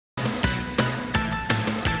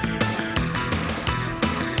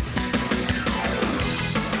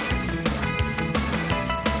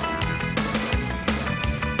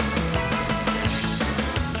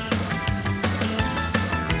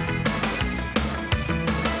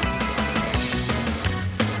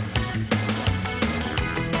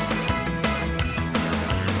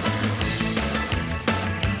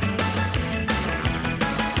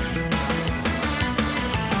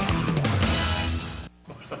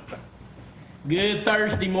Good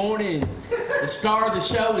Thursday morning. The star of the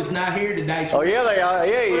show is not here today. So oh, yeah, they are.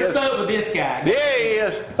 Yeah, he is. What's up with this guy? Yeah, he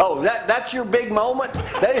is. Oh, that's your big moment?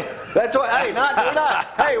 That's what, hey, not.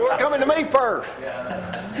 Hey, we're coming to me first.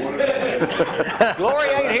 Glory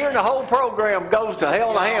ain't here and the whole program goes to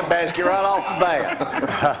hell in a handbasket right off the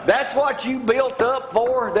bat. That's what you built up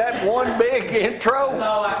for, that one big intro?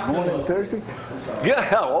 Morning, Thursday?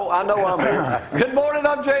 Yeah, oh, I know I'm here. Good morning,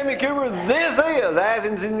 I'm Jamie Cooper. This is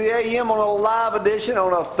Athens in the AM on a live edition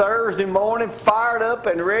on a Thursday morning, fired up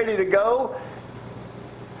and ready to go.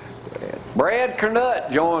 Brad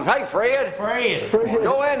Curnutt joins. Hey, Fred. Fred.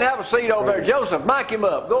 Go ahead and have a seat over there. Joseph, mic him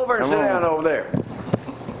up. Go over and sit down over there.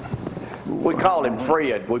 We call him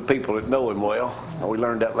Fred, we people that know him well. We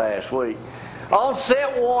learned that last week. On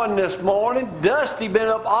set one this morning, Dusty been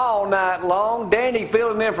up all night long. Danny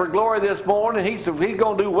filling in for Glory this morning. He's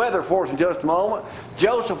going to do weather for us in just a moment.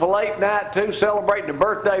 Joseph, a late night too, celebrating the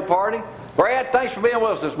birthday party. Brad, thanks for being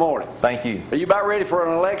with us this morning. Thank you. Are you about ready for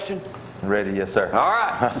an election? Ready, yes, sir. All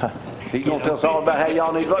right. He's going to tell us all about how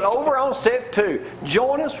y'all need to vote. Over on set two,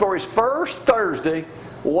 join us for his first Thursday.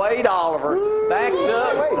 Wade Oliver, backed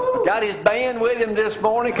up, got his band with him this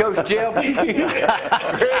morning, Coach Jeff. Greg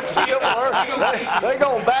Skipworth. They're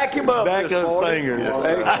going to back him up this morning. Singers.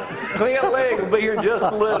 Clint and Legg will be here just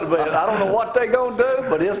a little bit. I don't know what they're going to do,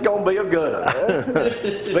 but it's going to be a good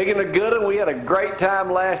one. Speaking of good one, we had a great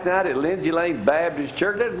time last night at Lindsay Lane Baptist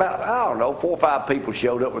Church. There's about, I don't know, 4 or 5 people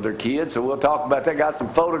showed up with their kids, so we'll talk about that. Got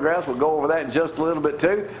some photographs. We'll go over that in just a little bit,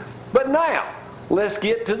 too. But now, let's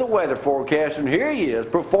get to the weather forecast, and here he is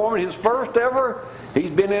performing his first ever.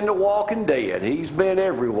 He's been in The Walking Dead. He's been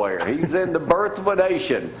everywhere. He's in The Birth of a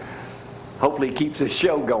Nation. Hopefully he keeps his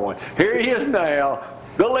show going. Here he is now,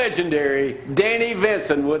 the legendary Danny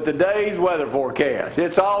Vinson with today's weather forecast.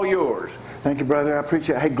 It's all yours. Thank you, brother. I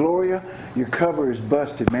appreciate it. Hey, Gloria, your cover is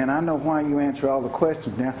busted, man. I know why you answer all the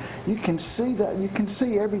questions now. You can see that. You can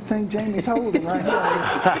see everything Jamie's holding right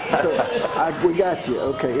here. So we got you.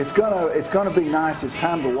 Okay, it's gonna be nice. It's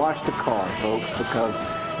time to wash the car, folks, because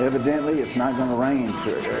evidently it's not going to rain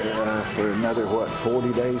for another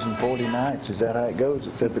 40 days and 40 nights. Is that how it goes?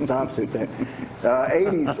 Except it's opposite that.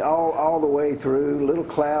 80s all the way through. Little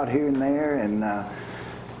cloud here and there, and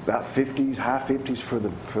about 50s, high 50s for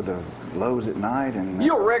the lows at night. And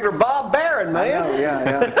you're a regular Bob Barron, man. I know,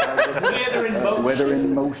 yeah. Weather in motion. Weather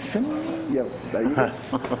in motion. Yep, there you go.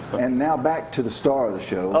 And now back to the star of the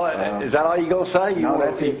show. Oh, is that all you gonna say? No,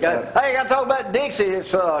 that's it. Hey, I got to talk about Dixie.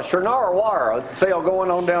 It's Shernara Wire sale going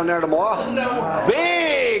on down there tomorrow.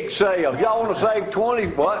 Big sale. Y'all want to save 20?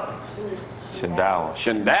 What? Shandawa.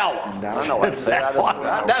 I know what to say.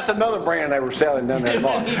 That's another brand they were selling down there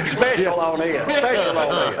tomorrow. Special on it. Special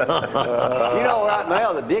on it. You know, right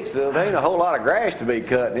now, the Dixie, there ain't a whole lot of grass to be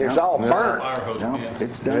cut. It's all burnt. No,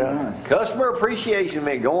 it's done. Customer Appreciation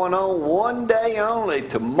Week going on one day only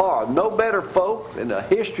tomorrow. No better folks in the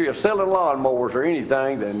history of selling lawnmowers or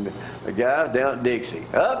anything than the guys down at Dixie.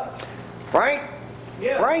 Up, Frank.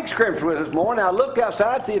 Yeah. Frank's scrimmaged with us this morning. I looked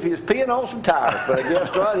outside to see if he was peeing on some tires, but I guess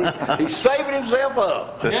what? He's saving himself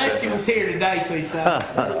up. Dusty was here today, so he said.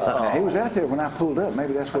 He was out there when I pulled up.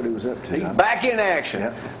 Maybe that's what he was up to. He's back in action.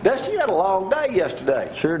 Yep. Dusty, you had a long day yesterday.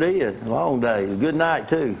 Sure did. Long day. Good night,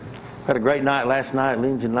 too. Had a great night last night at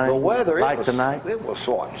Lindsay Lane. The weather, it was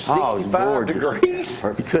what, 65 degrees?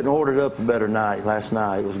 You couldn't order it up a better night last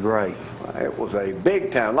night. It was great. It was a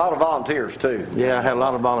big time. A lot of volunteers, too. Yeah, I had a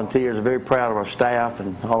lot of volunteers. I'm very proud of our staff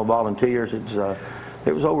and all the volunteers.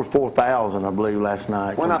 It was over 4,000, I believe, last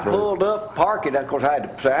night. When I pulled up, parking, of course, I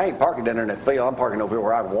had to say, I ain't parking down there in that field. I'm parking over here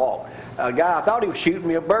where I can walk. A guy, I thought he was shooting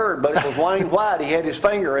me a bird, but it was Wayne White. He had his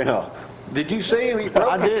finger in a... Did you see him? He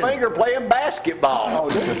broke his finger playing basketball.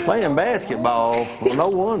 Playing basketball? Well, no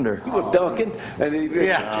wonder. He was dunking. And he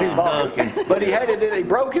dunking. But he had it. He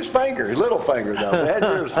broke his finger, his little finger, though. It had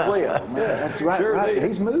to split. That's right. Sure right.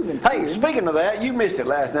 He's moving. Hey, speaking of that, you missed it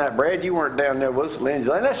last night, Brad. You weren't down there with us, Lindsay.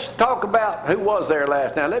 Let's talk about who was there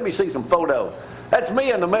last night. Let me see some photos. That's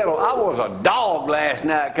me in the middle. I was a dog last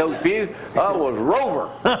night, Coach Pugh. I was Rover.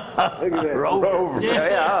 Look at that. Rover.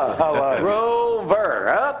 Yeah. I like it.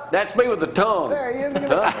 Rover. That's me with the tongue. There you go.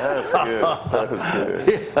 That's good. That was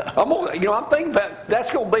good. I'm thinking about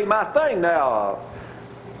that's going to be my thing now.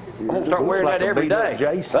 I'm going to start wearing that every day.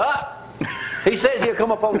 He says he'll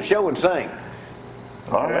come up on the show and sing.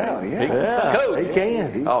 All right. Yeah. Coach. He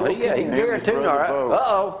can. He can guarantee. All right.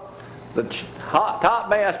 Uh-oh. The top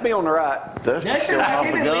man, that's me on the right. That's showing off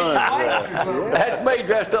the guns. That's me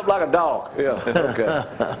dressed up like a dog. Yeah,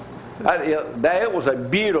 okay. It was a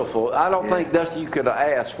beautiful, I don't think, Dusty, you could have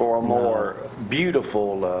asked for a more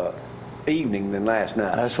beautiful evening than last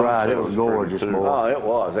night. That's right. It was gorgeous, boy. Oh, it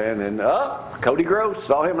was. And Cody Gross,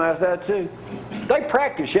 saw him last night too. They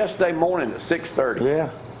practiced yesterday morning at 6:30. Yeah,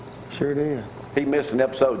 sure did. He missed an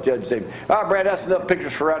episode, Judge said, all right, Brad, that's enough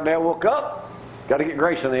pictures for right now. Woke up. Got to get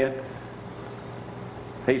Grayson in.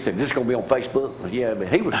 He said, this is going to be on Facebook? Yeah, but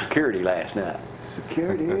he was security last night.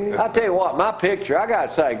 Security. I tell you what, my picture, I got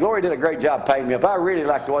to say, Glory did a great job painting me up. I really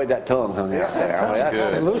like the way that tongue hung out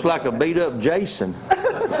there. It looks like a beat-up Jason.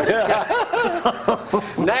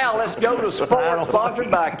 Now let's go to sports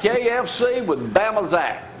sponsored by KFC with Bama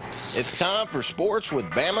Zack. It's time for Sports with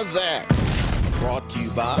Bama Zack. Brought to you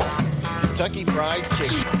by Kentucky Fried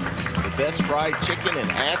Chicken. The best fried chicken in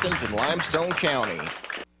Athens and Limestone County.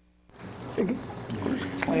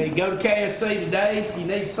 Hey, go to KFC today if you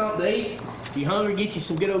need something to eat. If you're hungry, get you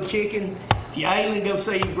some good old chicken. If you're ailing, go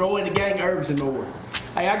see Roy and the gang, Herbs and more.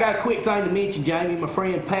 Hey, I got a quick thing to mention, Jamie. My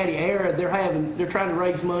friend Patty Era, they're trying to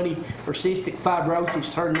raise money for cystic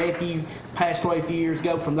fibrosis. Her nephew passed away a few years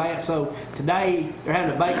ago from that. So today they're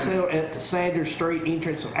having a bake sale at the Sanders Street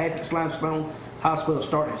entrance of Athens Limestone Hospital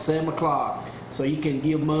starting at 7 o'clock. So you can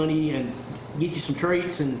give money and get you some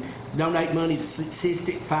treats and donate money to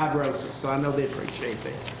cystic fibrosis. So I know they appreciate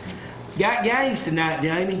that. Got games tonight,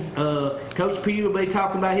 Jamie. Coach Pugh will be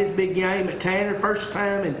talking about his big game at Tanner. First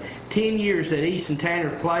time in 10 years that East and Tanner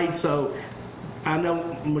have played, so I know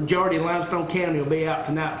majority of Limestone County will be out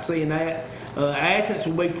tonight seeing that. Athens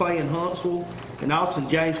will be playing Huntsville and also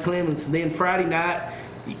James Clemens. And then Friday night,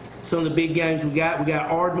 some of the big games we got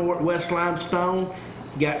Ardmore at West Limestone.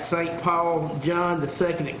 You got St. Paul John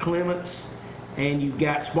II at Clements. And you've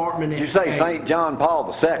got Sparkman at... Did you say St. John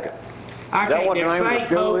Paul II? I can't get St.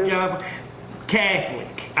 Paul John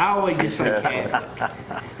Catholic. I always just say Catholic.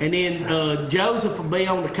 And then Joseph will be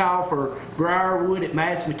on the call for Briarwood at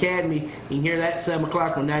Madison Academy. You can hear that at 7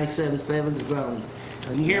 o'clock on 97.7 The Zone.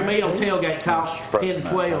 You can hear me on Tailgate Talk 10 to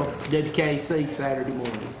 12 WKC Saturday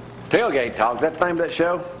morning. Tailgate Talk, is that the name of that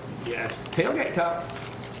show? Yes, Tailgate Talk.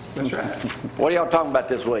 That's right. What are y'all talking about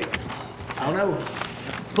this week? I don't know.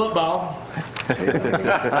 Football. No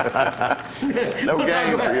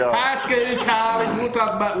game for y'all. High school, college, we'll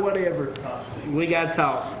talk about whatever. We got to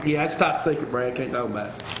talk. Yeah, that's top secret, Brad. Can't talk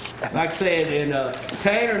about it. Like I said, and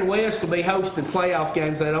Tanner and West will be hosting playoff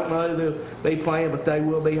games. I don't know who they'll be playing, but they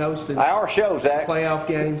will be hosting Our show, Zach. playoff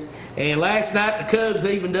games. And last night, the Cubs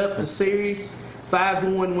evened up the series.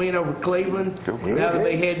 5-1 win over Cleveland. Now they'll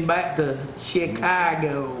be heading back to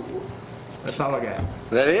Chicago. That's all I got. Is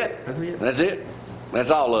that it? That's it. That's it? That's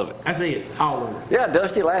all of it. That's it. All of it. Yeah,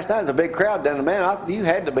 Dusty, last night was a big crowd down there. Man, you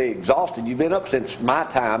had to be exhausted. You've been up since my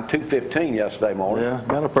time, 2:15 yesterday morning. Yeah,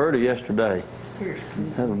 got up early yesterday.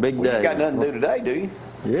 Had a big day. You got nothing to do today, do you?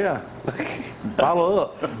 Yeah. Follow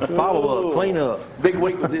up, clean up. Big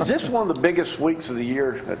week. Is this one of the biggest weeks of the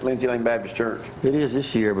year at Lindsay Lane Baptist Church? It is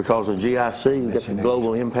this year because of GIC. We've got the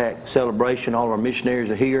Global Impact Celebration. All of our missionaries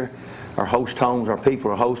are here. Our host homes, our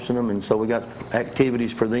people are hosting them, and so we got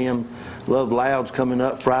activities for them. Love Loud's coming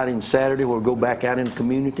up Friday and Saturday. We'll go back out in the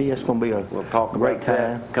community. That's going to be a great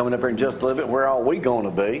time. That coming up here in just a little bit. Where are we going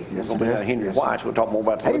to be? Yes, we're going to be at Henry White's. We'll talk more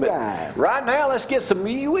about that in a little bit. Right now, let's get some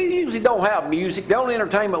music. We usually don't have music. The only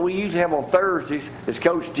entertainment we usually have on Thursdays is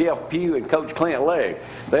Coach Jeff Pugh and Coach Clint Legg.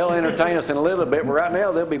 They'll entertain us in a little bit, but right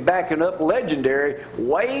now they'll be backing up legendary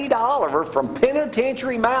Wade Oliver from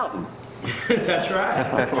Penitentiary Mountain. That's right.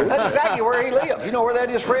 That's exactly where he lives. You know where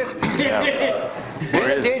that is, Fred? Yeah.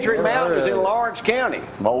 Penitentiary Mountain is in Lawrence County.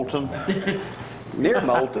 Moulton. Near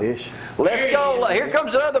Moulton. Let's go. Here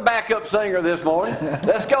comes another backup singer this morning.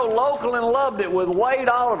 Let's go local and loved it with Wade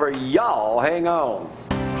Oliver. Y'all hang on.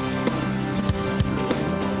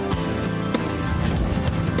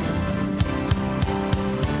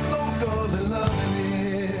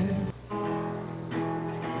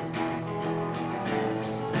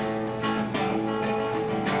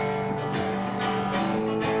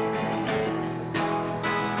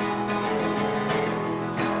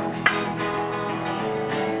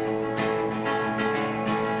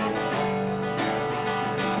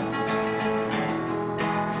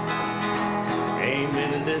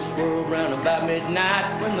 About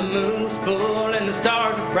midnight when the moon was full and the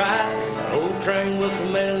stars were bright, the old train whistle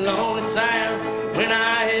made a lonely sound when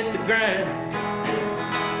I hit the ground.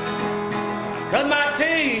 Cut my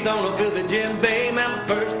teeth on a filthy Jim Beam and my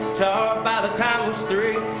first guitar by the time it was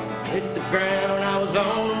 3. Hit the ground, I was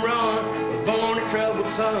on the run, was born a troubled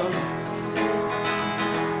son.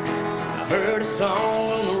 I heard a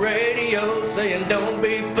song on the radio saying don't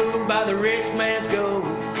be fooled by the rich man's gold.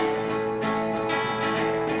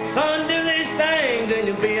 Son, do these things and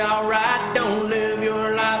you'll be alright. Don't live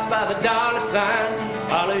your life by the dollar sign.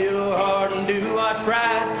 Follow your heart and do what's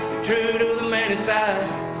right. Be true to inside.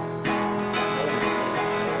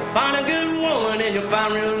 Find a good woman and you'll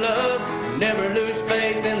find real love. Never lose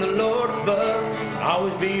faith in the Lord above.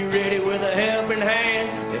 Always be ready with a helping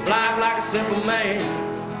hand. Live life like a simple man.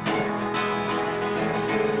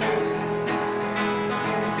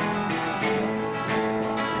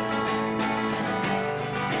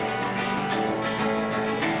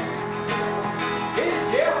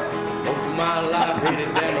 Most of my life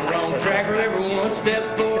headed down the wrong track. For every one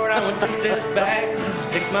step forward, I went 2 steps back.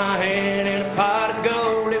 Stick my hand in a pot of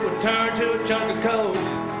gold, it would turn to a chunk of coal.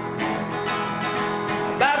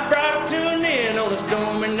 I brought it to an end on a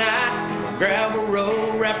stormy night. A gravel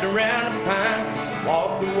road wrapped around a pine.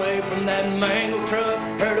 Walked away from that mangled truck,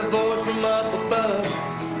 heard a voice from up above.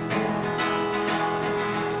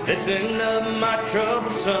 Listen up, my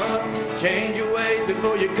troubled son, change your ways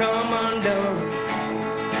before you come undone.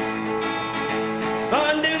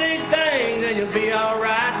 Son, do these things and you'll be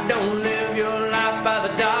alright. Don't live your life by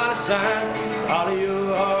the dollar sign. Follow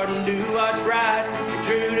your heart and do what's right. Be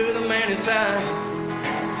true to the man inside.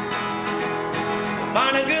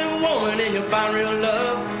 Find a good woman and you'll find real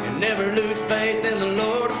love. And never lose faith in the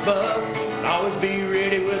Lord above. And always be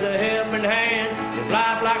ready with a helping hand. Live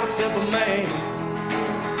life like a simple man.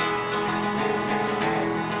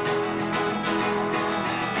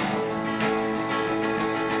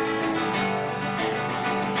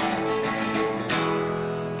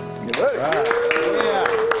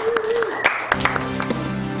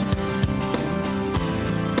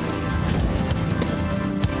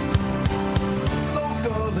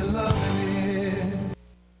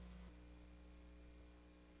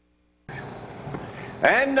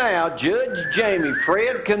 And now, Judge Jamie,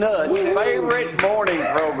 Fred Curnutt's favorite morning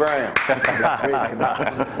program.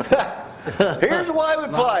 Here's the way we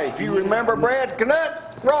play. If you remember Brad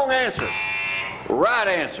Curnutt, wrong answer. Right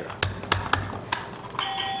answer.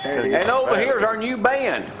 And over here's our new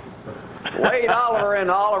band. Wade Oliver and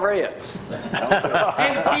the Oliverettes. And the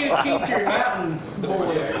Penitentiary Mountain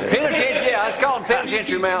Boys. Penitentiary, yeah, it's called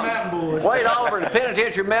Penitentiary Mountain. Boys. Wade Oliver and the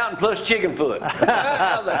Penitentiary Mountain plus Chickenfoot.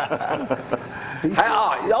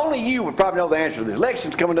 Only you would probably know the answer to this.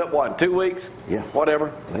 Election's coming up, what, in 2 weeks? Yeah.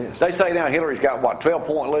 Whatever. Yes. They say now Hillary's got, what,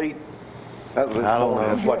 12-point lead? That was this I don't morning.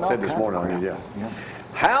 know. That's what it said this morning on it, yeah.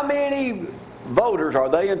 How many voters are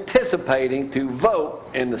they anticipating to vote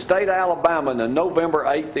in the state of Alabama in the November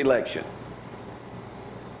 8th election?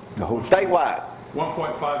 The whole state. Statewide.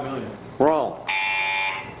 1.5 million. Wrong.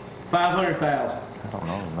 500,000. I don't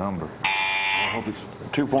know the number. I hope it's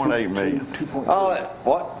 2.8 million. 2.3.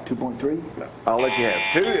 What? 2.3? I'll let you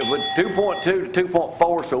have it. 2.2 to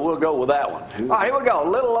 2.4, so we'll go with that one. All right, here we go. A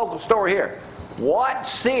little local story here. What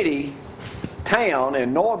city, town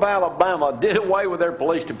in North Alabama did away with their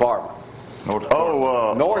police department? North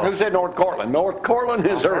Cortland. Who said North Cortland? North Cortland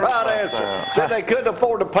is the right answer. Said they couldn't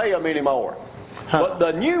afford to pay them anymore. But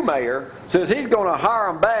the new mayor says he's going to hire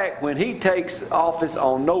them back when he takes office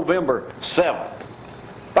on November 7th.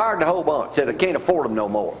 Fired the whole bunch. Said they can't afford them no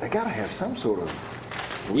more. They got to have some sort of.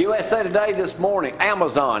 USA Today this morning,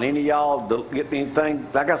 Amazon. Any of y'all get anything?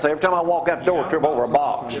 Like I say, every time I walk out the door, I trip over a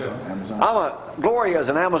box. Amazon. Gloria's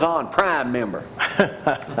an Amazon Prime member.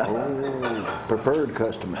 Preferred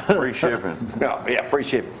customer. Free shipping. Yeah, free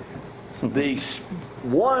shipping. The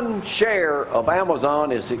one share of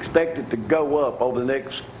Amazon is expected to go up over the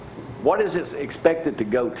next. What is it expected to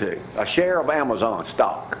go to? A share of Amazon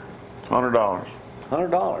stock. $100.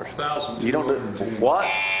 $100. You don't do what?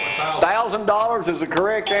 $1,000 is the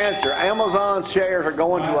correct answer. Amazon shares are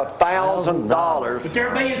going to $1,000. But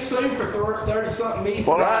they're being sued for 30-something million.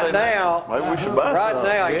 Well, Right now, maybe we should buy some.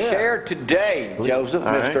 a share today, Joseph,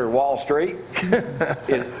 All right. Mr. Wall Street,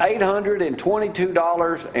 is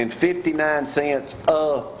 $822.59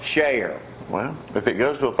 a share. Well, if it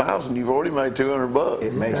goes to 1,000, you've already made $200.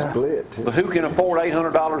 It may split. Too. But who can afford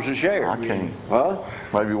 $800 a share? I can't. Huh?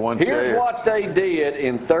 Maybe one share. Here's what they did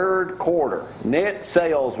in third quarter. Net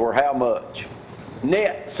sales were how much?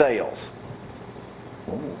 Net sales.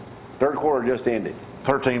 Third quarter just ended.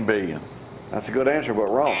 13 billion. That's a good answer, but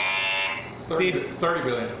wrong. 30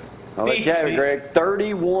 billion. I'll let you have it, Greg.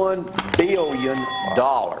 $31 billion.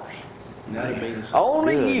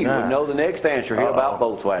 Only you would know the next answer here about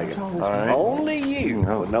Volkswagen. right. Only you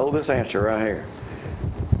would know this answer right here.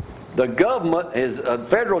 The government is a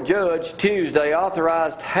federal judge Tuesday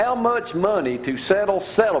authorized how much money to settle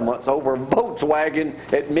settlements over Volkswagen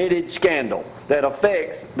admitted scandal that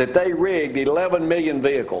affects that they rigged 11 million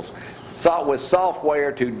vehicles with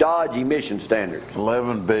software to dodge emission standards.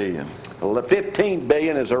 11 billion. 15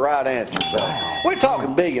 billion is the right answer. We're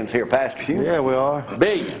talking billions here, Pastor. Yeah, we are.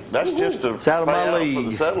 Billion. That's just a It's out of my payout for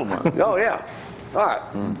league. the settlement. Oh, yeah. All right.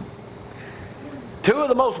 Two of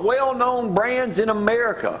the most well-known brands in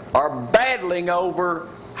America are battling over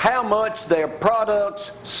how much their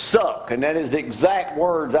products suck. And that is the exact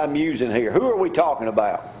words I'm using here. Who are we talking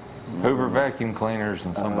about? Hoover vacuum cleaners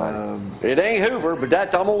and somebody. It ain't Hoover, but I'm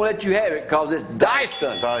going to let you have it because it's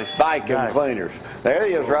Dyson vacuum cleaners. There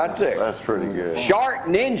he is right there. That's pretty good. Shark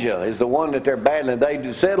Ninja is the one that they're battling. They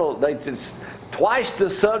just twice the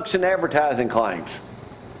suction advertising claims.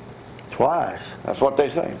 Twice. That's what they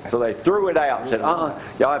say. So they threw it out and said, y'all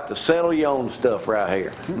have to settle your own stuff right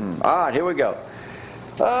here. All right, here we go.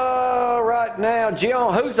 Right now, Jim,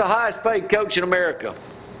 who's the highest paid coach in America?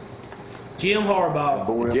 Jim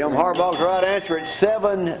Harbaugh. Jim Harbaugh's right answer at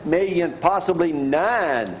 $7 million, possibly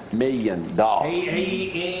 $9 million.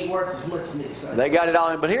 He ain't worth as much as Nick said. They got it all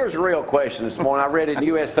in. But here's the real question this morning. I read it in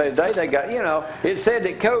USA Today. They got, it said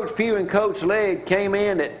that Coach Pugh and Coach Legg came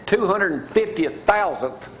in at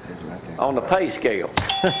 250,000th on the pay scale.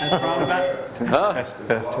 That's probably about. Huh?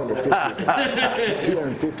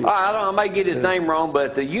 250. I may get his name wrong,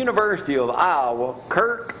 but the University of Iowa,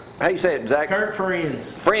 how you say it, Zack? Kirk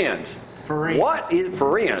Friends. Friends. What is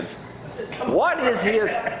his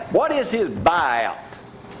buyout?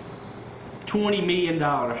 $20 million.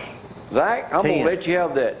 Zach, I'm going to let you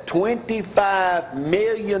have that. $25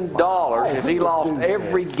 million if he lost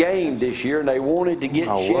every game this year and they wanted to get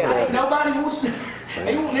shit out of him. Nobody wants to.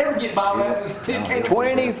 He won't never get bought out.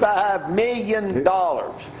 $25 million.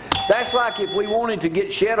 That's like if we wanted to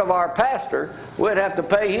get shed of our pastor, we'd have to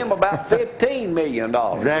pay him about $15 million.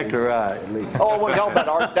 Exactly right. Oh, we're talking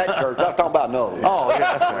about that church. I was talking about another. Oh,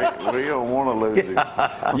 yeah. We don't want to lose him.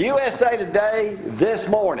 USA Today this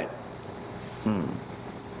morning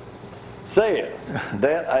said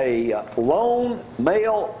that a lone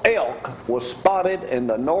male elk was spotted in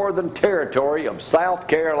the Northern Territory of South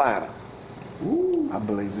Carolina. I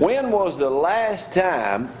believe it. When was the last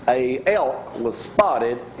time a elk was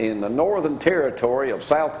spotted in the Northern Territory of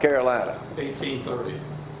South Carolina? 1830.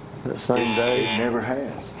 The same day. It never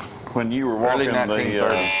has. When you were Early walking the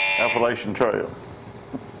 1930s. Appalachian Trail.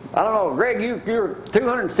 I don't know, Greg, you're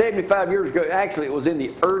 275 years ago. Actually, it was in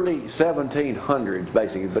the early 1700s,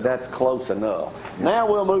 basically, but that's close enough. Now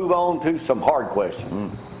we'll move on to some hard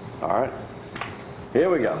questions. All right. Here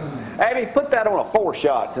we go. Abby, put that on a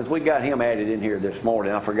 4-shot since we got him added in here this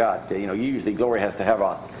morning. I forgot. Usually Gloria has to have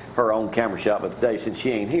her own camera shot, but today since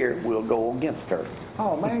she ain't here, we'll go against her.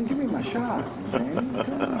 Oh, man, give me my shot, man.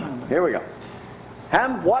 Come on. Here we go.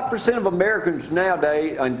 What percent of Americans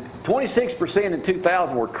nowadays, and 26% in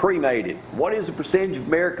 2000 were cremated. What is the percentage of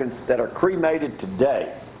Americans that are cremated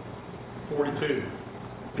today? 42.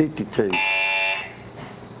 52.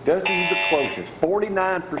 Justin, you're the closest.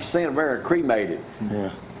 49% of Americans cremated.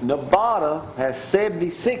 Yeah. Nevada has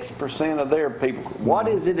 76% of their people. What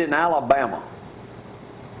is it in Alabama?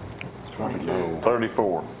 It's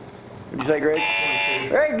 34. What'd you say, Greg? 22.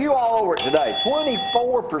 Greg, you all over it today.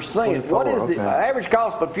 24%. What is the average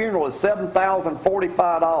cost of a funeral is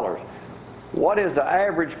 $7,045. What is the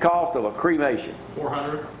average cost of a cremation?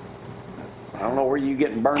 400. I don't know where you're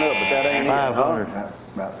getting burned up, but that ain't it. 500.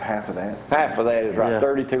 About half of that. Half of that is right, Yeah.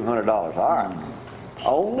 $3,200. All right.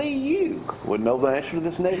 Only you would know the answer to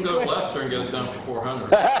this next You go to question. Lester and get it done for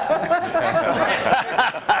 400.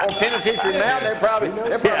 On Penitentiary Mountain, they're probably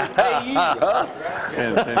paying you, huh?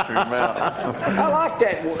 Penitentiary Mountain. I like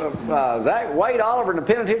that, Zack. Wade Oliver and the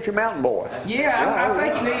Penitentiary Mountain Boys. Yeah, I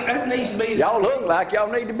think that needs to be. Y'all look like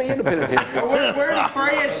y'all need to be in the penitentiary. Where did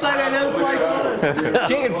Fred say that other place was?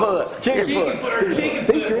 Chickenfoot. Chickenfoot.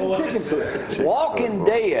 Chickenfoot. Walking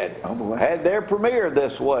Dead Oh, boy. had their premiere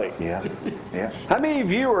this week. Yeah. Yeah. How many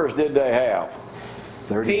viewers did they have?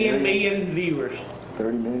 10 million viewers.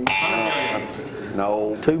 30 million.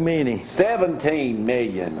 No. Too many. 17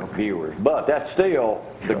 million viewers. But that's still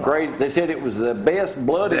the great. They said it was the best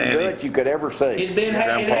blood and guts you could ever see. It'd been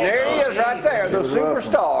There he is right there, the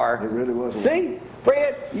superstar. It really was. See,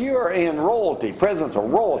 Fred, you are in royalty, presence of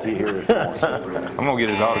royalty here this morning. I'm going to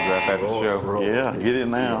get his autograph after the show. Yeah, get it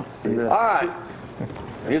now. All right.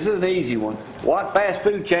 This is an easy one. What fast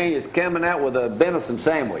food chain is coming out with a venison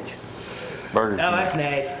sandwich? Burger King. Oh, that's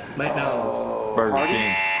nasty. McDonald's. Burger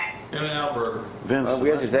King. In-N-Out Burger. Vinson. I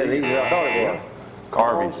guess it's that easy as I thought it was.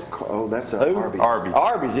 Arby's. Oh, that's a Who? Arby's. Arby's.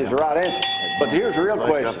 Arby's is the right answer. But here's the real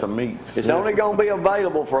They got the question. meats. It's only going to be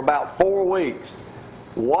available for about 4 weeks.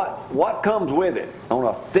 What comes with it on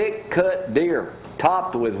a thick cut deer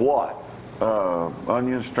topped with what?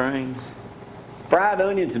 Onion strings. Fried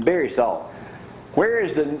onions and berry salt. Where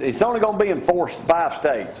is it's only going to be in 5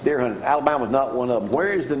 states, deer hunting. Alabama's not one of them.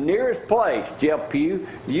 Where is the nearest place, Jeff Pugh,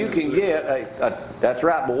 you can get that's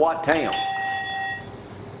right, but what town?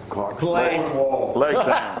 Place. Legg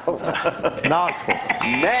Town. Knoxville.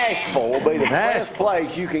 Nashville will be the best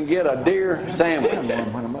place you can get a deer sandwich.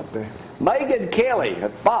 When I'm up there. Megan Kelly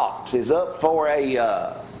at Fox is up for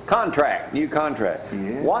a new contract.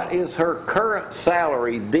 Yeah. What is her current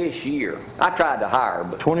salary this year? I tried to hire her,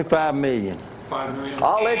 but $25 million. $5 million.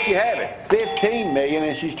 I'll let you have it. $15 million,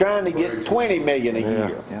 and she's trying to get $20 million a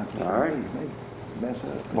year. Yeah. All right. Mess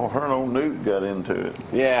up. Well, her and old Newt got into it.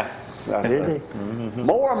 Yeah. Did he?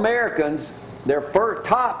 More Americans, their first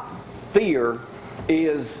top fear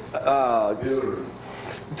is corrupt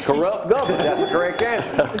government. That's the correct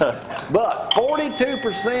answer. But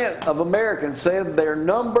 42% of Americans said their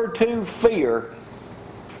number 2 fear.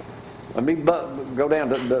 Let me go down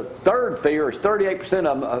to the third fear is 38%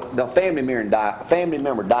 of them, the family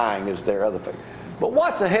member dying is their other fear. But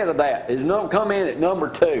what's ahead of that? Is come in at number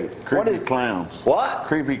 2. Creepy clowns. What?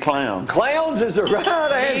 Creepy clowns. Clowns is the right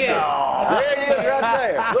answer. Yes. There it is right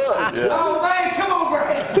there. Look. Yeah. Oh, man, come on,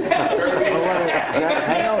 Brad.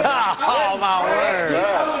 Hang on. Oh, my word. I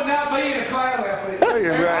would not be in a clown outfit. Look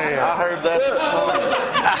at Brad. I heard that this morning.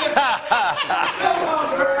 Come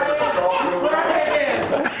on, Brad.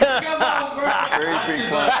 Come on, Brad. Creepy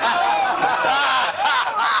clowns.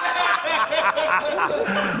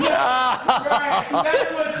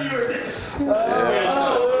 That's what you were doing.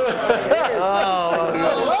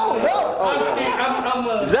 I'm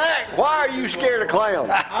scared. Zach, why are you scared of clowns?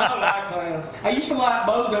 I don't like clowns. I used to like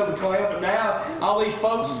Bozo the clown, but now all these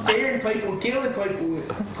folks are scaring people, killing people with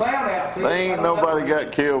clown outfits. They ain't nobody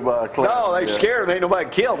got killed by a clown. No, they yet. scared them. Ain't nobody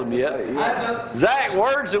killed them yet. Zach,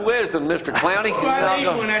 words of wisdom, Mr. Clowney. I need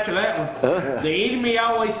one after that one. The enemy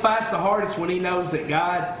always fights the hardest when he knows that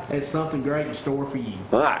God has something great in store for you.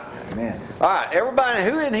 All right. Amen. All right, everybody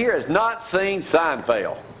who in here has not seen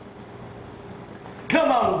Seinfeld? Come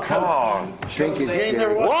on, Come on. Shrinkage.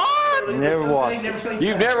 What? Never watched.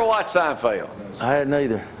 You've never watched Seinfeld? I hadn't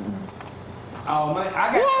either. Oh man,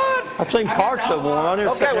 I got. What? I've seen parts of one. I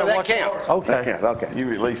never Okay, sat there well, and that watched it. counts. Okay. Okay.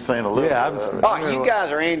 You've at least seen a little Yeah, bit of it. All right, you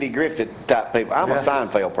guys are Andy Griffith type people. I'm a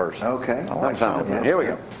Seinfeld person. Okay. I'm Seinfeld. Yeah. Here we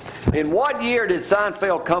go. In what year did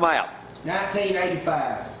Seinfeld come out?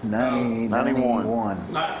 1985.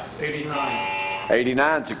 91. Not 89.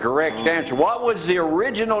 89 is the correct answer. What was the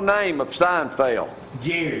original name of Seinfeld?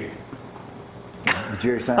 Jerry. The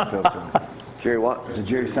Jerry Seinfeld show. Jerry what? The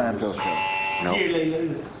Jerry Seinfeld show. No. Jerry Lee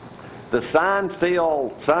Lewis. The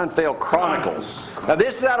Seinfeld Chronicles. Now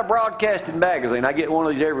this is out of Broadcasting Magazine. I get one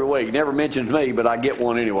of these every week. It never mentions me, but I get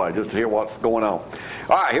one anyway, just to hear what's going on.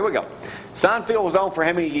 All right, here we go. Seinfeld was on for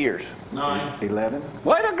how many years? 9. 11.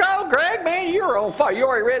 Way to go, Greg, man. You're on fire. You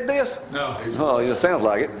already read this? No. Oh, it sounds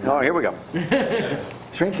like it. All right, here we go.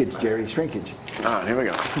 Shrinkage, Jerry. Shrinkage. All right, here we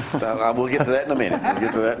go. We'll get to that in a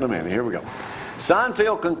minute. Here we go.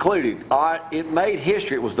 Seinfeld concluded, all right, it made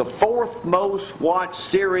history. It was the 4th most watched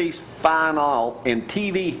series final in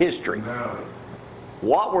TV history. No.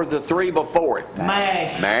 What were the 3 before it?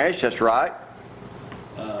 MASH. MASH, that's right.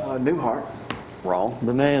 Newhart. Wrong.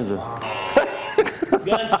 Bonanza.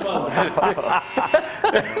 Gunsmoke.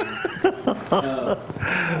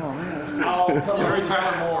 Oh, come on. Every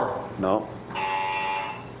time more. No.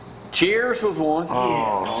 Cheers was one.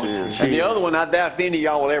 Oh, cheers. And the other one, I doubt if any of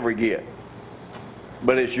y'all will ever get.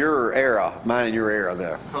 But it's your era, mine and your era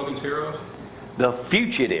there. Hogan's Heroes. The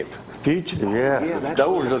Fugitive. Fugitive, yeah. Yeah, that's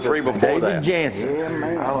Those are the 3 before David that. Jansen. Yeah,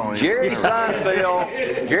 man. I don't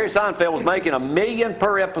even Jerry Seinfeld was making $1 million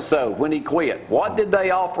per episode when he quit. What did they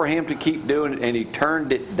offer him to keep doing, and he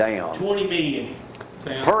turned it down? 20 million.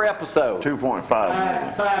 Sam. Per episode. 2.5.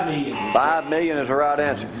 5 million. $5 million is the right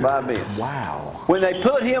answer. $5 million. Wow. When they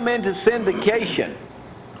put him into syndication,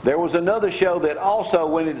 there was another show that also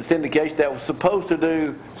went into syndication that was supposed to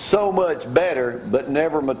do so much better, but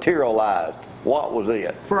never materialized. What was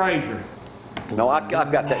it? Frasier. No, I've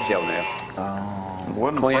got that show now.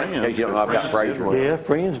 Wasn't Clint, Friends, in case you don't know, I've got Friends did Frasier. well. Yeah,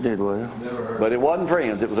 Friends did well. But it wasn't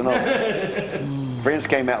Friends, it was another. Friends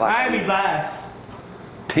came out like Miami Vice.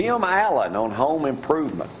 Tim Allen on Home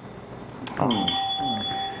Improvement.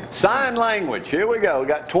 Sign language, here we go. We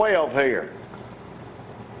got 12 here.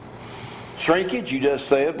 Shrinkage, you just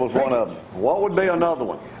said, was one of them. What would be another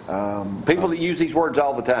one? People that use these words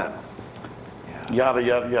all the time. Yada,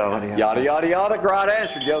 yada, yada. Yada, yada, yada. Right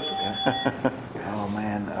answer, Joseph. Oh,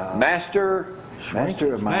 man. Master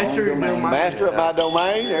Master of my Master own of domain. my- Master of my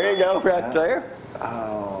domain. There you go, right there.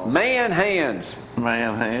 Oh. Man hands.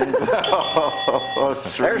 Man hands.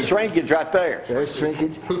 There's shrinkage right there. There's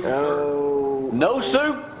shrinkage. Oh. No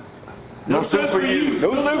soup. No soup for you.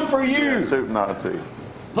 No soup for you. Soup Nazi.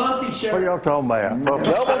 Puffy shirt. What are y'all talking about?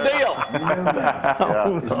 Double deal.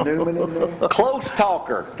 Is Newman in there? Close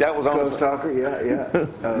talker. That was on Close talker,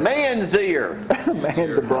 yeah. Man's ear.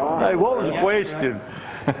 Man, the bra. Hey, what was the question?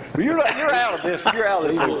 You're out of this. You're out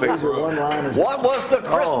of this. These are one-liners. What was the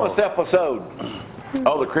Christmas episode?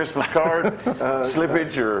 Oh, the Christmas card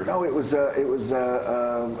slippage, or No, it was a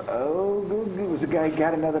guy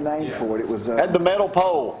got another name for it. It was At the metal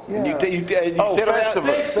pole. Yeah. You sit around-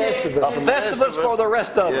 Festivus. A Festivus for the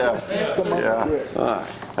rest of us. Yeah.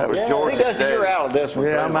 That was George's See, Dusty, day. you're out of this one.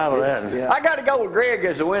 Yeah, I'm out of that. Yeah. I got to go with Greg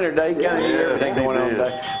as the winner today. Kind of everything he going on did.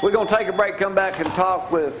 today. We're going to take a break, come back and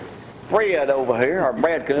talk with Fred over here, or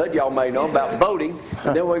Brad Curnutt, y'all may know, about voting.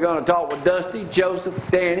 And then we're going to talk with Dusty, Joseph,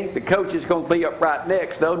 Danny. The coach is going to be up right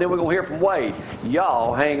next, though. And then we're going to hear from Wade.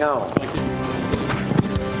 Y'all hang on.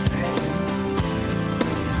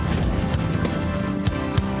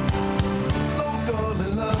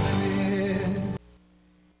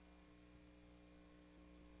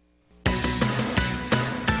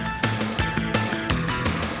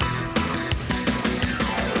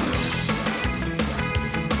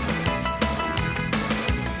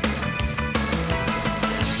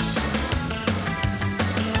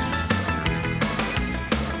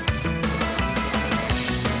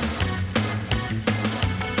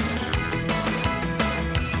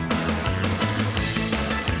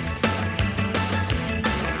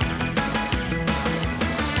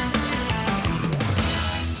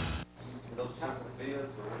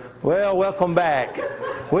 Well, welcome back.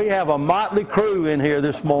 We have a motley crew in here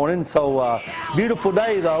this morning. So beautiful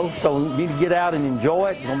day though, so you need to get out and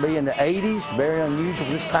enjoy it. It's going to be in the 80s, very unusual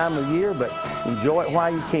this time of year, but enjoy it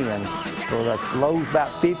while you can. So that's low's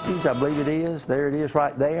about 50s, I believe it is. There it is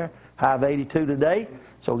right there. High of 82 today.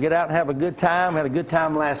 So get out and have a good time. Had a good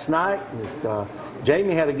time last night.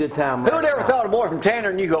 Jamie had a good time last Who would ever night. thought a boy from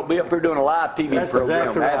Tanner and you going to be up here doing a live TV That's program?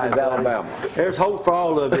 exactly right, Athens, buddy. Alabama. There's hope for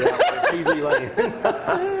all of you out there, TV land.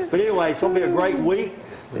 But anyway, it's going to be a great week,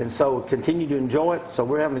 and so continue to enjoy it. So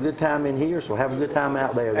we're having a good time in here, so have a good time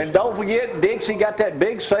out there. And don't forget, Dixie got that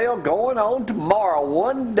big sale going on tomorrow.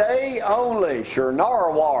 One day only.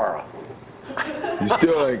 Shanarawara. You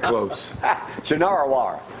still ain't close.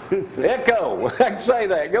 Shanarawara. Echo. I can say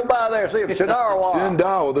that. Go by there and see if Shanarawara.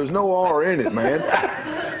 Sindawa, there's no R in it, man.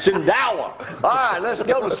 Shindawa. All right, let's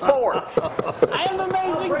go to sport. I am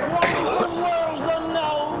amazing, wonderful, worlds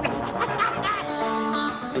unknown.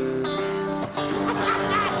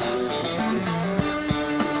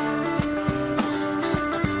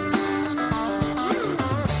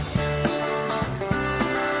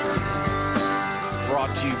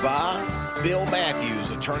 Brought to you by Bill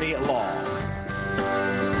Matthews, attorney at law.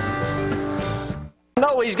 I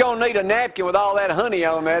know he's going to need a napkin with all that honey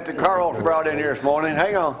on that Carl brought in here this morning.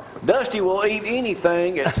 Hang on. Dusty will eat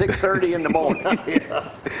anything at 6:30 in the morning. Yeah.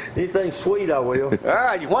 Anything sweet, I will. All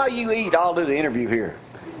right, while you eat, I'll do the interview here.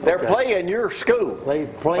 They're playing your school. They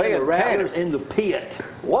playing the Rattlers in the pit.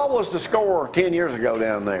 What was the score 10 years ago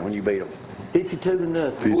down there when you beat them? 52 to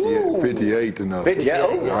nothing. 58 to nothing. 58.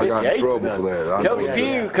 I got in trouble for that. I Coach know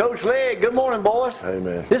Pugh, Coach Legg, good morning, boys. Hey,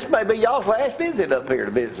 man. This may be y'all's last visit up here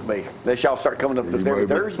to visit me. Unless y'all start coming up You every may be.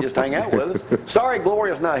 Thursday, just hang out with us. Sorry,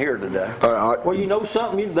 Gloria's not here today. Well, you know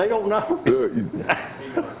something they don't know.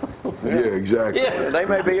 Yeah, exactly. Yeah, they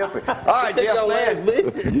may be up here. All right, Said Jeff, your last man.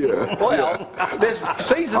 visit. Yeah. Well, this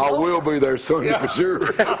season. I will be there Sunday for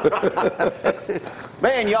sure.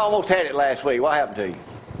 Man, you almost had it last week. What happened to you?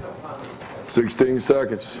 16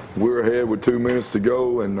 seconds. We're ahead with 2 minutes to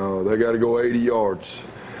go, and they got to go 80 yards.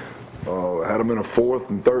 Had them in a 4th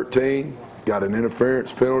and 13, got an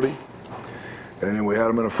interference penalty, and then we had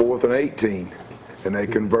them in a 4th and 18, and they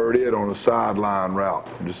converted on a sideline route.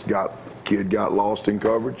 Kid got lost in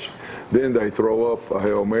coverage. Then they throw up a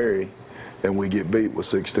Hail Mary, and we get beat with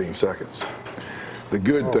 16 seconds. The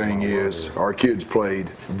good thing is our kids played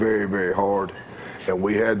very, very hard, and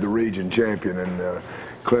we had the region champion, and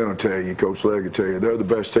Clint will tell you, Coach Legg will tell you, they're the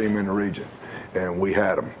best team in the region, and we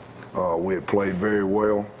had them. We had played very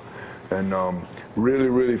well, and really,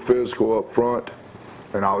 really physical up front.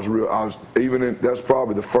 And that's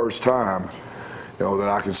probably the first time, that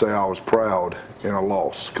I can say I was proud in a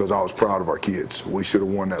loss, because I was proud of our kids. We should have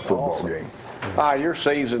won that football game. All right, your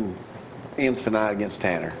season ends tonight against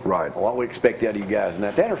Tanner. Right. What we expect out of you guys,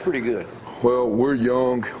 and Tanner's pretty good. Well, we're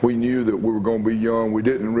young. We knew that we were going to be young. We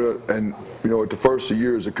didn't really, and at the first of the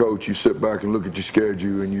year as a coach, you sit back and look at your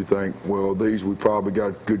schedule and you think, well, these we probably got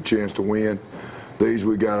a good chance to win. These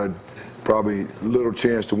we got a probably little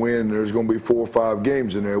chance to win. And there's going to be 4 or 5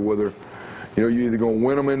 games in there, whether, you're either going to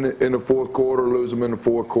win them in the 4th quarter or lose them in the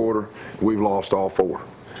 4th quarter. We've lost all 4.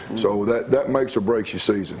 So that makes or breaks your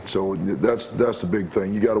season. So that's the big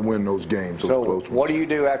thing. You got to win those games. Those close ones. What do you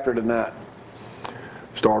do after tonight?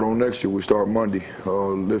 Start on next year. We start Monday,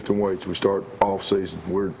 lifting weights. We start off season.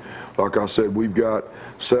 Like I said, we've got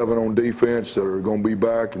 7 on defense that are going to be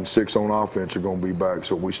back, and 6 on offense are going to be back.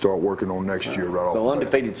 So we start working on next year right off. So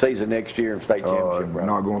undefeated season next year in state championship. Right?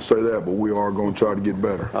 Not going to say that, but we are going to try to get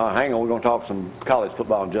better. Hang on, we're going to talk some college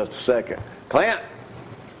football in just a second. Clint,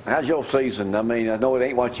 how's your season? I mean, I know it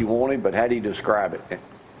ain't what you wanted, but how do you describe it?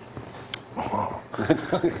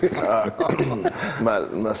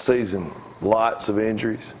 My season, lots of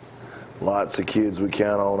injuries, lots of kids we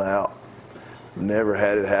count on out. Never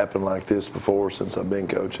had it happen like this before since I've been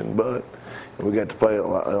coaching, but we got to play a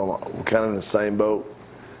lot. We're kind of in the same boat.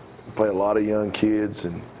 We play a lot of young kids,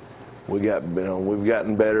 and we've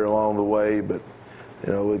gotten better along the way, but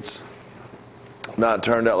it's not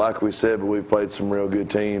turned out like we said, but we played some real good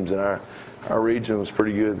teams, and our region was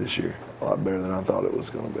pretty good this year. A lot better than I thought it was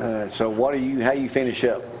going to be. So how you finish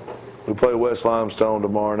up? We play West Limestone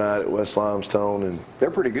tomorrow night at West Limestone, and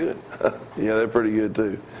they're pretty good. Yeah, they're pretty good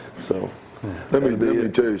too. So let me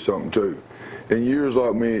tell you something too. In years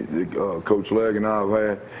like me, Coach Legg and I have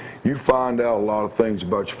had, you find out a lot of things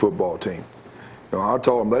about your football team. I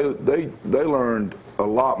told them they learned a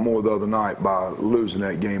lot more the other night by losing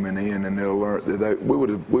that game in the end, and they'll learn that we would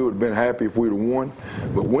have been happy if we'd have won,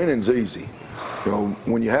 but winning's easy.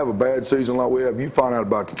 When you have a bad season like we have, you find out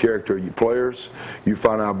about the character of your players. You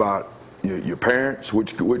find out about your parents,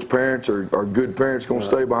 which parents are good parents going to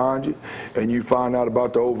stay behind you, and you find out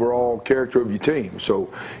about the overall character of your team. So,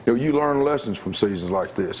 you learn lessons from seasons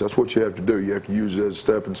like this. That's what you have to do. You have to use it as a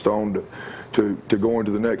stepping stone to go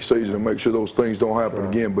into the next season and make sure those things don't happen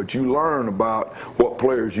again. But you learn about what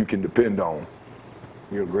players you can depend on.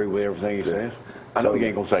 You agree with everything he says? I know you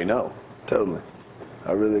ain't going to say no. Totally.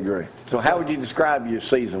 I really agree. So how would you describe your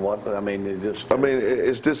season?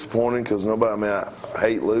 It's disappointing because I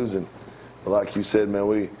hate losing. But like you said, man,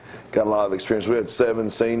 we got a lot of experience. We had 7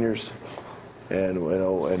 seniors, and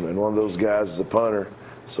and one of those guys is a punter,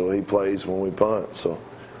 so he plays when we punt. So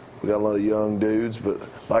we got a lot of young dudes. But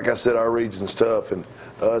like I said, our region's tough, and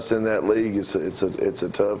us in that league, it's a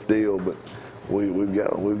tough deal. But we've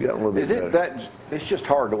gotten a little bit better. It's just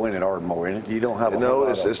hard to win at Ardmore, isn't it? You don't have a No,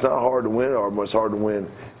 it's not hard to win at Ardmore. It's hard to win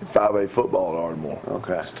in 5A football at Ardmore.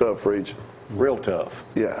 Okay. It's tough region. Real tough.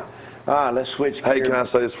 Yeah. All right, let's switch gears. Hey, can I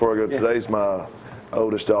say this before I go? Yeah. Today's my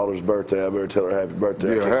oldest daughter's birthday. I better tell her happy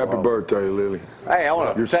birthday. Yeah, happy birthday, Lily. Hey, I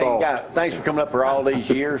want to thank you guys. Thanks for coming up for all these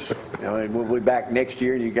years. We'll be back next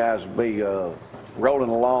year, and you guys will be rolling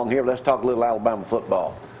along here. Let's talk a little Alabama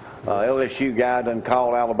football. LSU guy done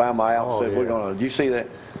called Alabama out. Said we're gonna. Did you see that?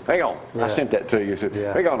 Hang on, I sent that to you. Said,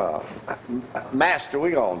 we're gonna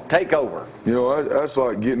we're gonna take over. That's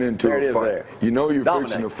like getting into a fight. You're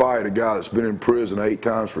fixing to fight a guy that's been in prison 8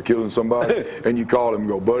 times for killing somebody, and you call him and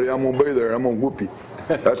go, buddy, I'm gonna be there. I'm gonna whoop you.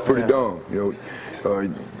 That's pretty dumb.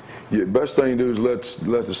 Best thing to do is let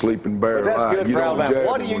the sleeping bear lie. That's good for Alabama.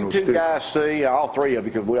 What do you two guys see? All 3 of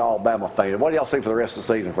you, because we're all Bama fans. What do y'all see for the rest of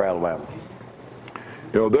the season for Alabama?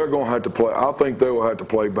 They're going to have to play. I think they will have to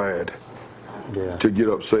play bad to get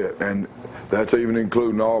upset, and that's even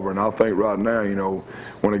including Auburn. I think right now,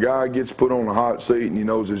 when a guy gets put on the hot seat and he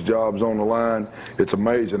knows his job's on the line, it's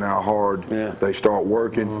amazing how hard they start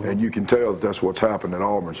working, and you can tell that's what's happened at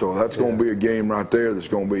Auburn. So that's going to be a game right there. It's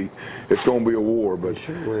going to be a war. But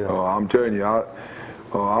I'm telling you,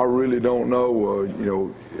 I really don't know.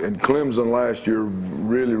 And Clemson last year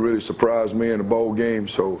really surprised me in the bowl game.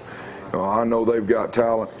 So. I know they've got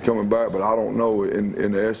talent coming back, but I don't know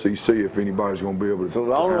in the SEC if anybody's going to be able to. So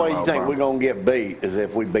the only way you think we're going to get beat is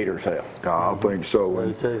if we beat ourselves. I think so.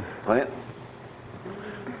 Me too. Clint?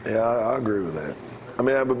 Yeah, I agree with that.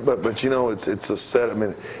 But it's a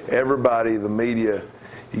set. Everybody, the media,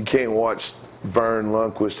 you can't watch Vern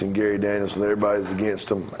Lundquist and Gary Danielson. Everybody's against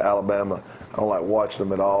them. Alabama. I don't like watching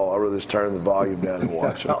them at all. I'd rather just turn the volume down and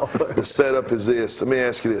watch them. The setup is this. Let me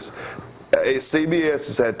ask you this. CBS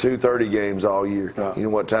has had 2:30 games all year. You know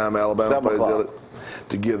what time Alabama plays?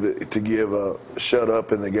 To give a shut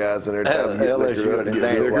up and the guys in there time to get liquored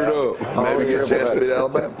up. Maybe get a chance to beat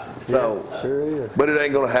Alabama. But it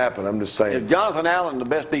ain't going to happen. I'm just saying. Is Jonathan Allen the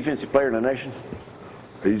best defensive player in the nation?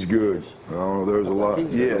 He's good. I don't know. There's a lot.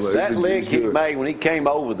 Yes. That leg he made when he came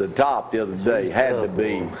over the top the other day had to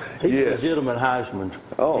be. He's a legitimate Heisman.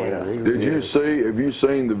 Oh, yeah. Have you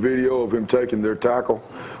seen the video of him taking their tackle,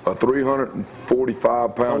 a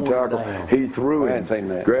 345-pound tackle? He threw him,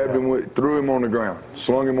 grabbed him, threw him on the ground,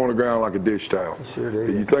 slung him on the ground like a dish towel. Sure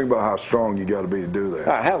did. You think about how strong you got to be to do that.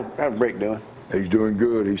 How's Brick doing? He's doing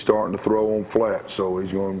good. He's starting to throw on flat, so we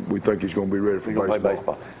think he's going to be ready for baseball. Play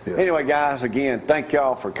baseball. Yes. Anyway, guys, again, thank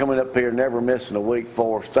y'all for coming up here, never missing a week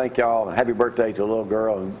for us. Thank y'all, and happy birthday to the little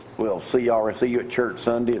girl. And we'll see y'all. See you at church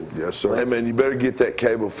Sunday. Yes, sir. Hey, man, you better get that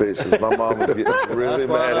cable fixed, because my mom was getting really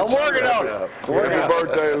mad at I'm you. working on it. Happy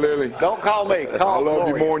birthday, Lily. Don't call me. Call I love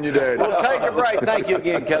you Gloria. more than your daddy. We'll take a break. Thank you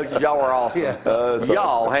again, coaches. Y'all were awesome.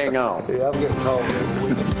 Y'all hang on. Yeah, I'm getting called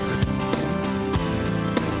every week.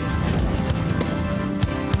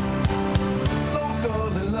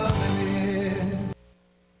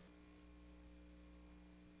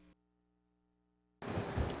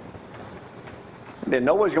 Then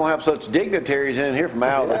nobody's going to have such dignitaries in here from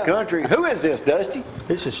out of the country. Who is this, Dusty?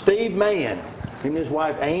 This is Steve Mann. He and his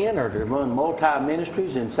wife Ann are to run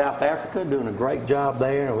multi-ministries in South Africa, doing a great job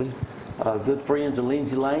there. We good friends of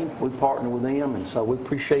Lindsay Lane. We partner with them, and so we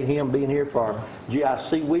appreciate him being here for our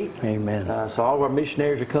GIC week. Amen. So all of our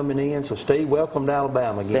missionaries are coming in. So Steve, welcome to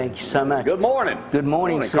Alabama again. Thank you so much. Good morning. Good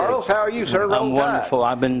morning, sir. Carlos, how are you, sir? I'm Roll Tide. wonderful.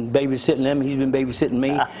 I've been babysitting them. He's been babysitting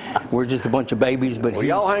me. We're just a bunch of babies, but Well,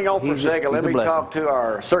 y'all hang on for a second. Let me talk to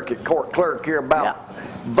our circuit court clerk here about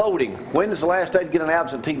voting. When is the last day to get an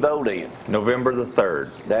absentee vote in? November the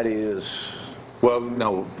 3rd. That is... Well,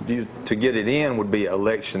 no, to get it in would be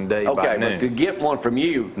election day by Okay, noon. but to get one from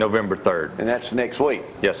you... November 3rd. And that's next week?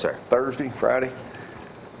 Yes, sir. Thursday, Friday?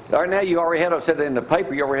 All right, now you already had, I said in the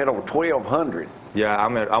paper, you already had over 1,200. Yeah,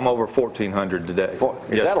 I'm over 1,400 today.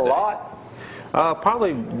 Is that a lot?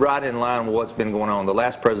 Probably right in line with what's been going on. The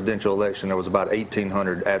last presidential election, there was about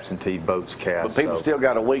 1,800 absentee votes cast. But people still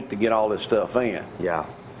got a week to get all this stuff in. Yeah,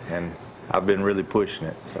 and I've been really pushing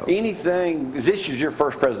it. So. Anything, this is your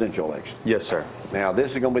first presidential election? Yes, sir. Now,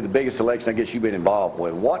 this is going to be the biggest election I guess you've been involved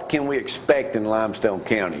with. What can we expect in Limestone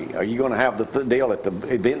County? Are you going to have the deal at the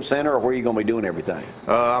event center, or where are you going to be doing everything?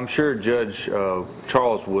 I'm sure Judge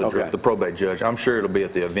Charles Woodruff, the probate judge, I'm sure it'll be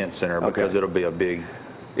at the event center because it'll be a big...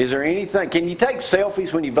 Is there anything, can you take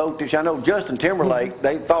selfies when you vote this? I know Justin Timberlake,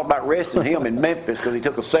 they thought about arresting him in Memphis because he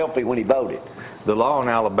took a selfie when he voted. The law in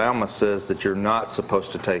Alabama says that you're not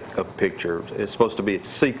supposed to take a picture. It's supposed to be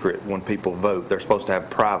secret when people vote. They're supposed to have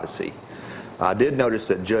privacy. I did notice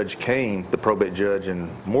that Judge Kane, the probate judge in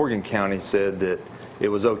Morgan County, said that it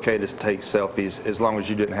was okay to take selfies as long as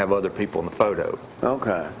you didn't have other people in the photo.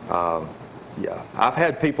 Okay. Yeah. I've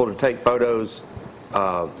had people to take photos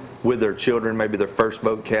with their children, maybe their first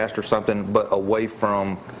vote cast or something, but away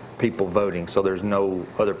from people voting, so there's no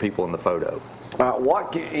other people in the photo.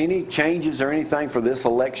 Any changes or anything for this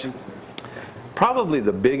election? Probably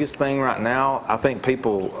the biggest thing right now, I think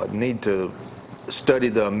people need to study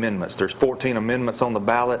the amendments. There's 14 amendments on the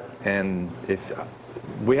ballot, and if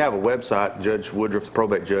we have a website, Judge Woodruff, the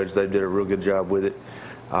probate judge, they did a real good job with it,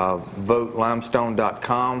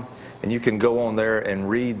 votelimestone.com, and you can go on there and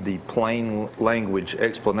read the plain language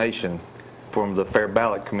explanation from the Fair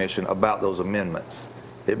Ballot Commission about those amendments.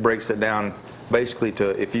 It breaks it down basically to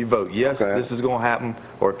if you vote yes, this is going to happen,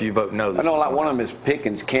 or if you vote no. I know like one of them is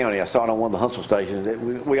Pickens County. I saw it on one of the Huntsville stations.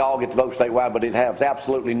 We all get to vote statewide, but it has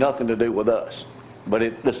absolutely nothing to do with us. But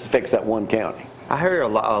it just affects that one county. I hear a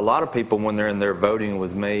lot of people when they're in there voting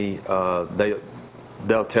with me,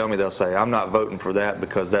 they'll tell me, they'll say, I'm not voting for that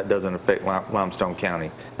because that doesn't affect Limestone County.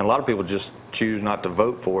 And a lot of people just choose not to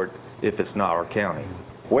vote for it if it's not our county.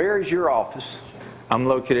 Where is your office? I'm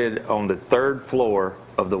located on the 3rd floor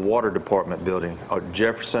of the Water Department building,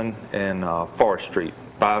 Jefferson and Forest Street,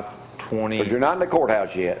 520. But you're not in the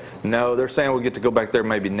courthouse yet? No, they're saying we'll get to go back there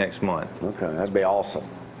maybe next month. Okay, that'd be awesome.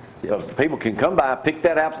 Yes. So people can come by, pick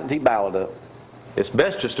that absentee ballot up. It's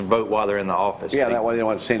best just to vote while they're in the office. Yeah, that way they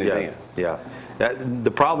don't have to send it in. Yeah.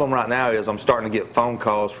 The problem right now is I'm starting to get phone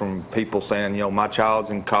calls from people saying, you know, my child's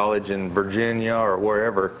in college in Virginia or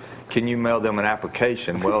wherever. Can you mail them an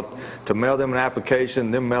application? Well, to mail them an application,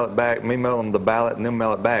 then mail it back, me mail them the ballot, and then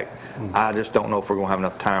mail it back, I just don't know if we're going to have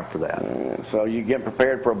enough time for that. So you get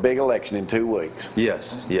prepared for a big election in 2 weeks.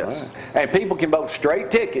 Yes, yes. Right. And people can vote straight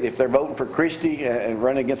ticket if they're voting for Christie and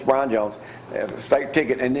running against Brian Jones, straight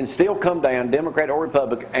ticket, and then still come down, Democrat or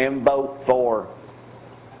Republican, and vote for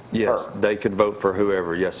Yes, they could vote for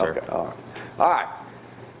whoever. Yes, sir. Okay, all right.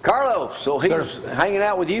 Carlos, so he's hanging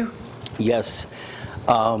out with you? Yes.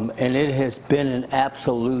 And it has been an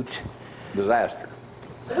absolute disaster.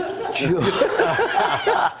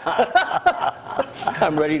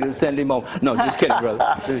 I'm ready to send him home. No, just kidding, brother.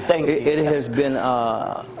 Thank you. It has been,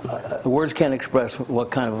 words can't express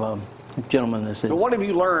what kind of gentleman this is. So what have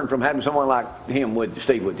you learned from having someone like him with you,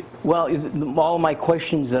 Steve with you? Well, all of my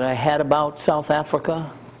questions that I had about South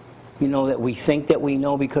Africa, you know, that we think that we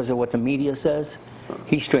know because of what the media says,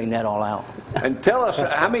 he straightened that all out. And tell us,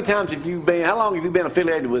 how many times have you been, how long have you been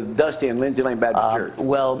affiliated with Dusty and Lindsay Lane Baptist Church?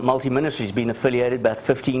 Well, Multi-Ministry's been affiliated about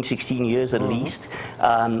 15, 16 years at least.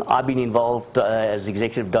 I've been involved as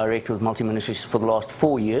executive director with Multi-Ministries for the last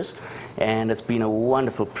 4 years, and it's been a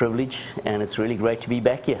wonderful privilege, and it's really great to be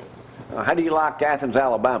back here. How do you like Athens,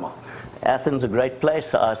 Alabama? Athens, a great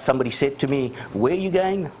place. Somebody said to me, "Where are you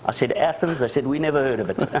going?" I said, "Athens." I said, "We never heard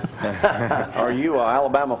of it." Are you an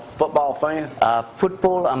Alabama football fan?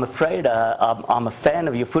 Football, I'm afraid. I'm a fan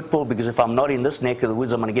of your football because if I'm not in this neck of the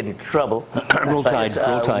woods, I'm going to get into trouble. Roll Tide,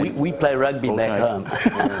 Roll Tide. We play rugby Roll back Tide. home.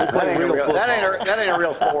 That ain't a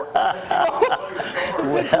real sport.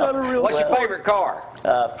 What's your favorite car?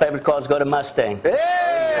 Favorite car's got a Mustang.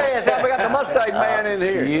 Hey, we got the Mustang man in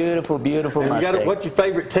here. Beautiful, beautiful Mustang. What's your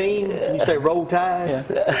favorite team? You say Roll Tide?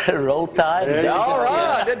 Roll Tide. Yeah, all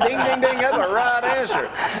right. Ding, ding, ding. That's a right answer.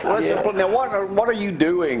 Now, what are you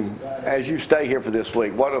doing as you stay here for this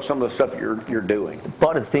week? What are some of the stuff you're doing?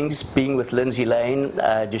 Part of the things, being with Lindsay Lane,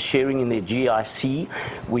 just sharing in their GIC.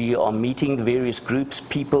 We are meeting the various groups,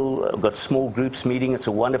 people. We've got small groups meeting. It's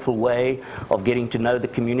a wonderful way of getting to know the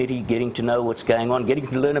community, getting to know what's going on, getting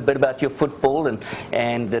to learn a bit about your football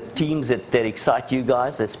and the teams that excite you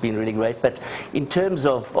guys. That's been really great. But in terms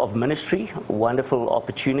of ministry, wonderful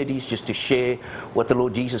opportunities just to share what the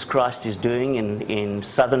Lord Jesus Christ is doing in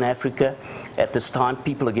Southern Africa. At this time,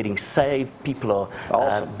 people are getting saved, people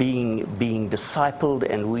are being discipled,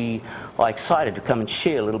 and we are excited to come and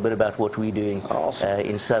share a little bit about what we're doing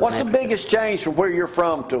in Southern Africa. What's the biggest change from where you're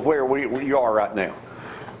from to where you are right now?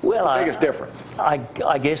 Well, the biggest difference?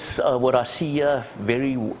 I guess what I see here,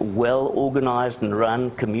 very well organized and run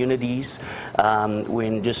communities.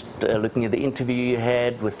 When just looking at the interview you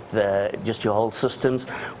had with just your whole systems,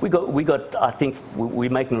 we got. I think we're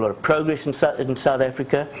making a lot of progress in South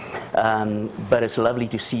Africa, but it's lovely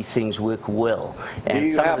to see things work well. And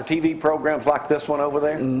do you have TV programs like this one over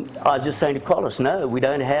there? I was just saying to Carlos, no, we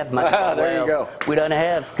don't have much. There you go. We don't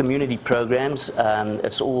have community programs.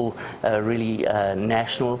 It's all really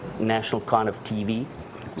national kind of TV.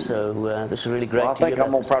 So this is really great. Well, I think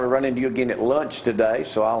I'm going to probably run into you again at lunch today,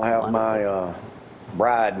 so I'll have my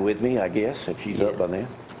bride with me, I guess, if she's up by then.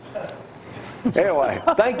 Anyway,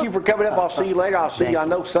 thank you for coming up. I'll see you later. I'll see you, I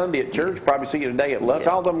know, Sunday at church. Probably see you today at lunch.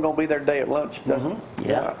 All of them are going to be there today at lunch, doesn't it?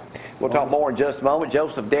 Yeah. We'll talk more in just a moment.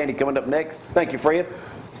 Joseph, Danny coming up next. Thank you, Fred.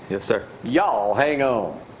 Yes, sir. Y'all hang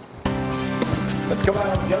on. Let's come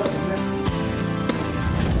out with Joseph now.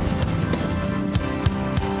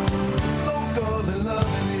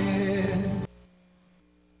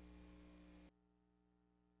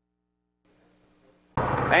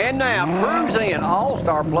 And now, Cruise In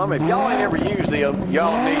All-Star Plumbing. If y'all ain't ever used them,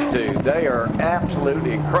 y'all need to. They are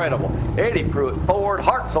absolutely incredible. Eddie Pruitt Ford,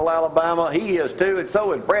 Hartsville, Alabama. He is too, and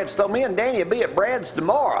so is Brad Stowe. Me and Danny will be at Brad's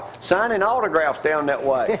tomorrow, signing autographs down that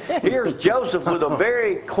way. Here's Joseph with a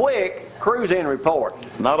very quick Cruise In report.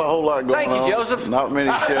 Not a whole lot going on. Thank you, Joseph. Not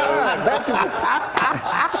many shows.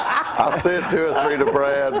 I sent 2 or 3 to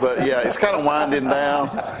Brad, but yeah, it's kind of winding down.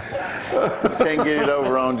 Can't get it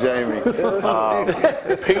over on Jamie.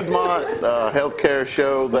 Piedmont healthcare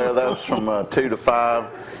show there. That was from 2 to 5,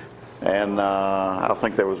 and I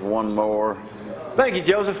think there was one more. Thank you,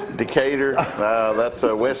 Joseph. Decatur. That's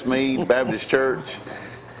Westmead Baptist Church.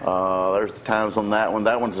 There's the times on that one.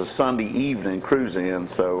 That one's a Sunday evening Cruise In.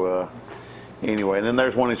 So anyway, and then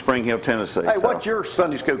there's one in Spring Hill, Tennessee. Hey, what's your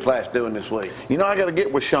Sunday school class doing this week? You know, I got to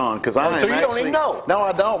get with Sean because I am so you actually. Don't even know. No,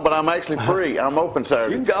 I don't. But I'm actually free. I'm open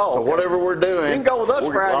Saturday. You can go. So whatever we're doing, you can go with us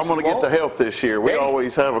Friday. I'm going to get the help this year. We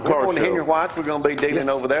always have a car We're going show. to Henry White's. We're going to be dealing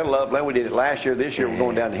over there. Lovely. We did it last year. This year we're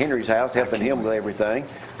going down to Henry's house, helping him with everything.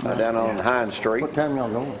 Down on Hines Street. What time y'all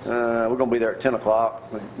going? We're going to be there at 10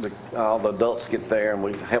 o'clock. All the adults get there, and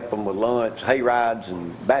we help them with lunch, hay rides,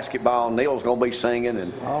 and basketball. Neil's going to be singing.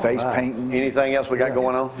 And face painting. Anything else we got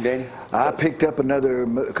going on, Danny? I picked up another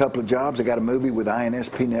couple of jobs. I got a movie with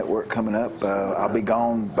INSP Network coming up. I'll be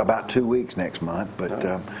gone about 2 weeks next month, but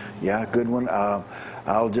yeah, good one.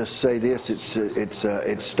 I'll just say this: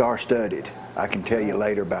 it's star-studded. I can tell you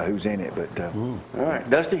later about who's in it, but all right,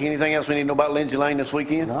 Dusty. Anything else we need to know about Lindsay Lane this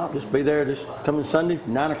weekend? No, just be there this coming Sunday,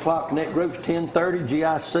 9 o'clock. Connect groups, 10:30.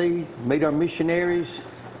 GIC. Meet our missionaries.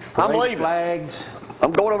 I'm leaving. Flags.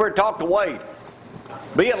 I'm going over and talk to Wade.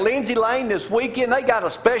 Be at Lindsay Lane this weekend. They got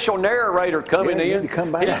a special narrator coming in. You need to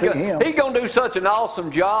come by and see him. He's going to do such an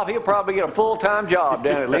awesome job. He'll probably get a full-time job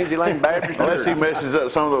down at Lindsay Lane Baptist Church. Unless he messes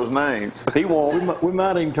up some of those names. He won't. We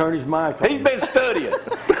might even turn his mic on. He's been studying.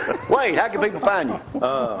 Wade, how can people find you?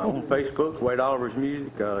 On Facebook, Wade Oliver's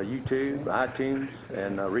Music, YouTube, iTunes,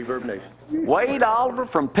 and Reverb Nation. Wade Oliver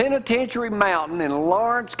from Penitentiary Mountain in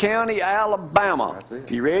Lawrence County, Alabama. That's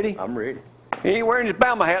it. You ready? I'm ready. He ain't wearing his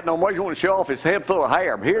Bama hat no more. He's want to show off his head full of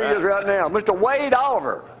hair. But here he is right now, Mr. Wade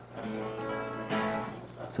Oliver.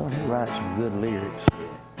 So he writes some good lyrics.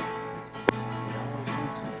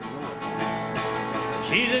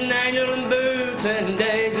 She's an angel in boots and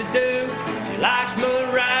Daisy Dukes. She likes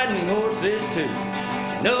mud riding and horses too.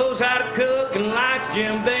 She knows how to cook and likes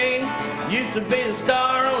Jim Beam. Used to be the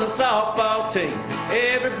star on a softball team.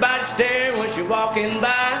 Everybody staring when she walking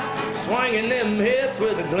by, swinging them hips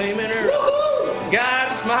with a gleam in her eye. She's got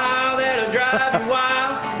a smile that'll drive you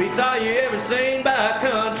wild, beats all you ever seen by a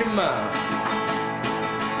country mile.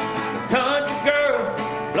 Country girls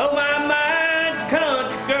blow my mind.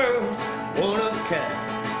 Country girls, one of a kind.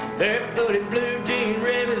 Barefooted blue jean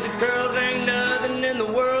ribbons and curls, ain't nothing in the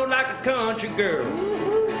world like a country girl.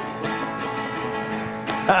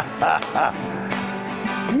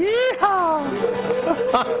 Yeehaw!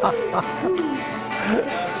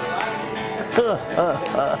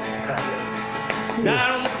 She's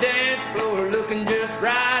out on the dance floor looking just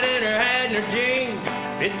right in her hat and her jeans.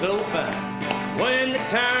 It's so fine. When they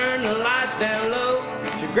turn the lights down low,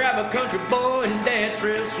 she grab a country boy and dance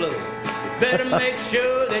real slow. You better make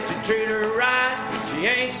sure that you treat her right. She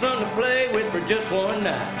ain't something to play with for just one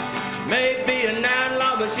night. She may be an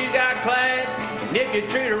outlaw, but she's got class. And if you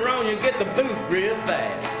treat her wrong, you get the boot real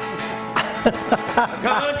fast.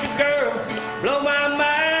 Country girls blow my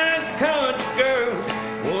mind. Country girls,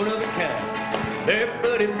 one of a kind.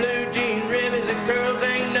 Barefooted blue jean ribbons and curls,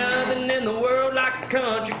 ain't nothing in the world like a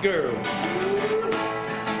country girl.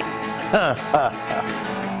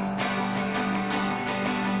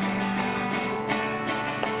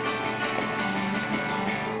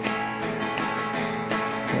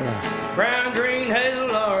 Brown, green, hazel,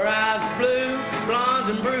 or eyes blue, blondes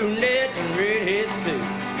and brunettes and redheads too.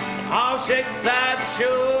 All shapes, sides,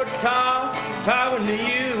 short, tall, talking to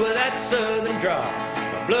you with that southern drawl.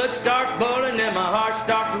 My blood starts boiling and my heart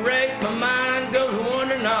starts to race. My mind goes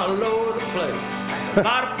wandering all over the place. A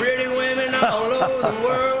lot of pretty women all over the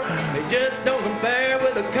world, they just don't compare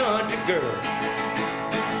with a country girl.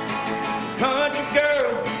 Country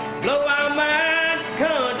girls blow our mind.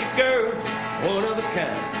 Country girls, one of a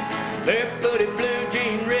kind. They're